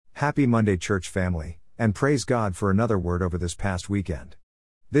Happy Monday, church family, and praise God for another word over this past weekend.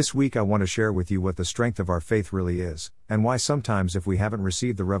 This week I want to share with you what the strength of our faith really is, and why sometimes if we haven't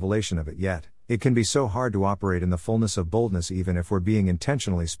received the revelation of it yet, it can be so hard to operate in the fullness of boldness even if we're being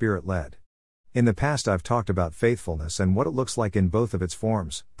intentionally Spirit-led. In the past I've talked about faithfulness and what it looks like in both of its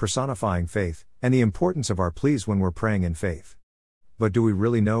forms, personifying faith, and the importance of our pleas when we're praying in faith. But do we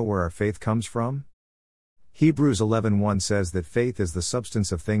really know where our faith comes from? Hebrews 11:1 says that faith is the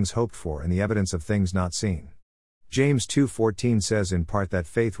substance of things hoped for and the evidence of things not seen. James 2:14 says in part that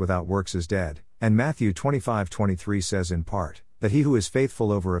faith without works is dead, and Matthew 25:23 says in part, that he who is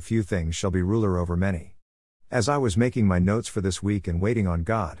faithful over a few things shall be ruler over many. As I was making my notes for this week and waiting on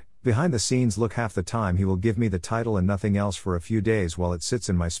God, behind the scenes look half the time he will give me the title and nothing else for a few days while it sits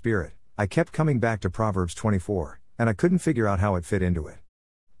in my spirit, I kept coming back to Proverbs 24, and I couldn't figure out how it fit into it.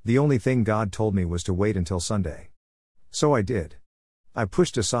 The only thing God told me was to wait until Sunday. So I did. I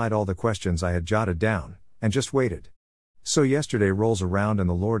pushed aside all the questions I had jotted down, and just waited. So yesterday rolls around and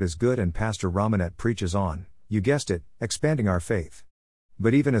the Lord is good and Pastor Ramanette preaches on, you guessed it, expanding our faith.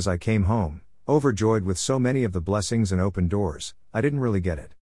 But even as I came home, overjoyed with so many of the blessings and open doors, I didn't really get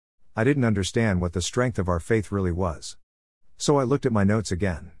it. I didn't understand what the strength of our faith really was. So I looked at my notes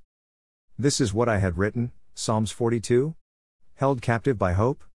again. This is what I had written, Psalms 42? Held captive by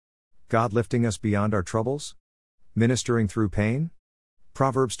hope? God lifting us beyond our troubles? Ministering through pain?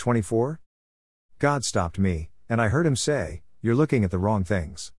 Proverbs 24? God stopped me, and I heard him say, you're looking at the wrong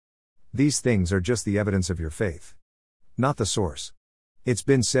things. These things are just the evidence of your faith, not the source. It's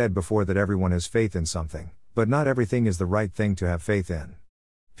been said before that everyone has faith in something, but not everything is the right thing to have faith in.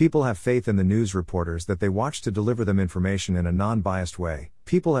 People have faith in the news reporters that they watch to deliver them information in a non-biased way,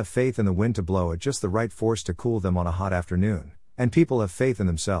 people have faith in the wind to blow at just the right force to cool them on a hot afternoon, and people have faith in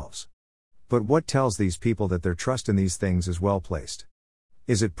themselves. But what tells these people that their trust in these things is well placed?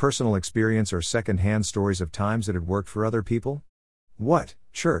 Is it personal experience or second-hand stories of times that had worked for other people? What,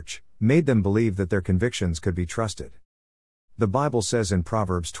 church, made them believe that their convictions could be trusted? The Bible says in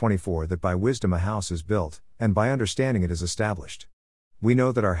Proverbs 24 that by wisdom a house is built, and by understanding it is established. We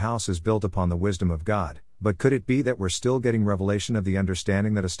know that our house is built upon the wisdom of God, but could it be that we're still getting revelation of the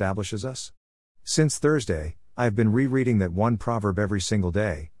understanding that establishes us? Since Thursday, I have been rereading that one proverb every single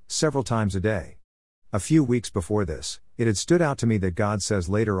day, several times a day. A few weeks before this, it had stood out to me that God says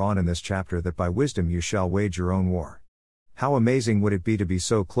later on in this chapter that by wisdom you shall wage your own war. How amazing would it be to be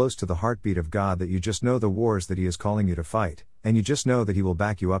so close to the heartbeat of God that you just know the wars that He is calling you to fight, and you just know that He will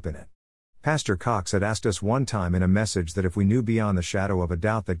back you up in it. Pastor Cox had asked us one time in a message that if we knew beyond the shadow of a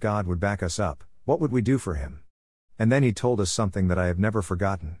doubt that God would back us up, what would we do for Him? And then he told us something that I have never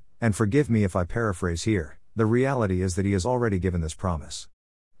forgotten, and forgive me if I paraphrase here, the reality is that He has already given this promise.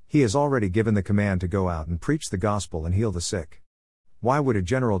 He has already given the command to go out and preach the gospel and heal the sick. Why would a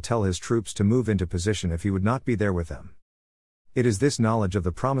general tell his troops to move into position if he would not be there with them? It is this knowledge of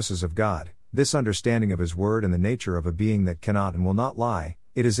the promises of God, this understanding of His word and the nature of a being that cannot and will not lie,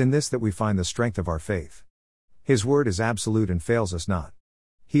 it is in this that we find the strength of our faith. His word is absolute and fails us not.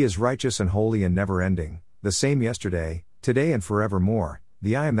 He is righteous and holy and never-ending, the same yesterday, today and forevermore,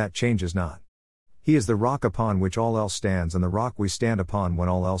 the I am that changes not. He is the rock upon which all else stands and the rock we stand upon when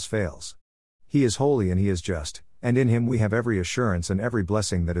all else fails. He is holy and He is just, and in Him we have every assurance and every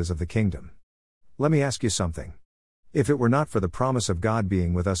blessing that is of the kingdom. Let me ask you something. If it were not for the promise of God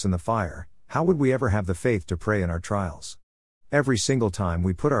being with us in the fire, how would we ever have the faith to pray in our trials? Every single time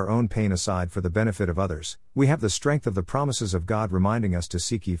we put our own pain aside for the benefit of others, we have the strength of the promises of God reminding us to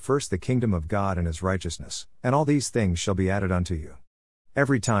seek ye first the kingdom of God and His righteousness, and all these things shall be added unto you.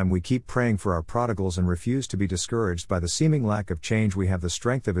 Every time we keep praying for our prodigals and refuse to be discouraged by the seeming lack of change, we have the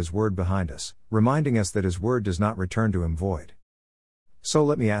strength of His word behind us, reminding us that His word does not return to Him void. So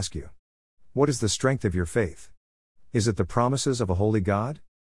let me ask you, what is the strength of your faith? Is it the promises of a holy God?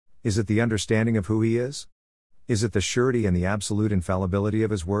 Is it the understanding of who He is? Is it the surety and the absolute infallibility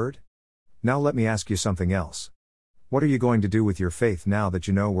of His word? Now let me ask you something else. What are you going to do with your faith now that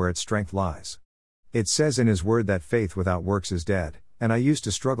you know where its strength lies? It says in His word that faith without works is dead. And I used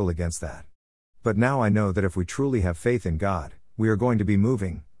to struggle against that. But now I know that if we truly have faith in God, we are going to be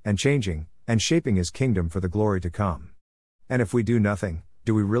moving, and changing, and shaping His kingdom for the glory to come. And if we do nothing,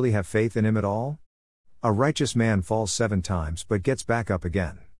 do we really have faith in Him at all? A righteous man falls 7 times but gets back up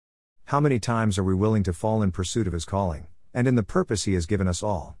again. How many times are we willing to fall in pursuit of His calling, and in the purpose He has given us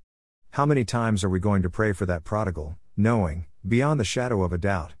all? How many times are we going to pray for that prodigal, knowing, beyond the shadow of a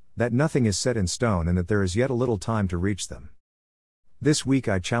doubt, that nothing is set in stone and that there is yet a little time to reach them? This week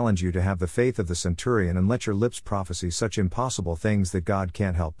I challenge you to have the faith of the centurion and let your lips prophesy such impossible things that God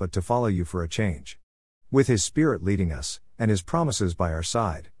can't help but to follow you for a change. With His Spirit leading us, and His promises by our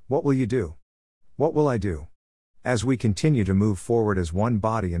side, What will you do? What will I do? As we continue to move forward as one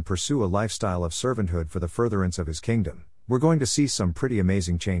body and pursue a lifestyle of servanthood for the furtherance of His kingdom, we're going to see some pretty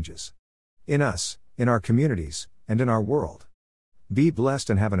amazing changes. In us, in our communities, and in our world. Be blessed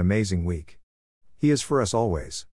and have an amazing week. He is for us always.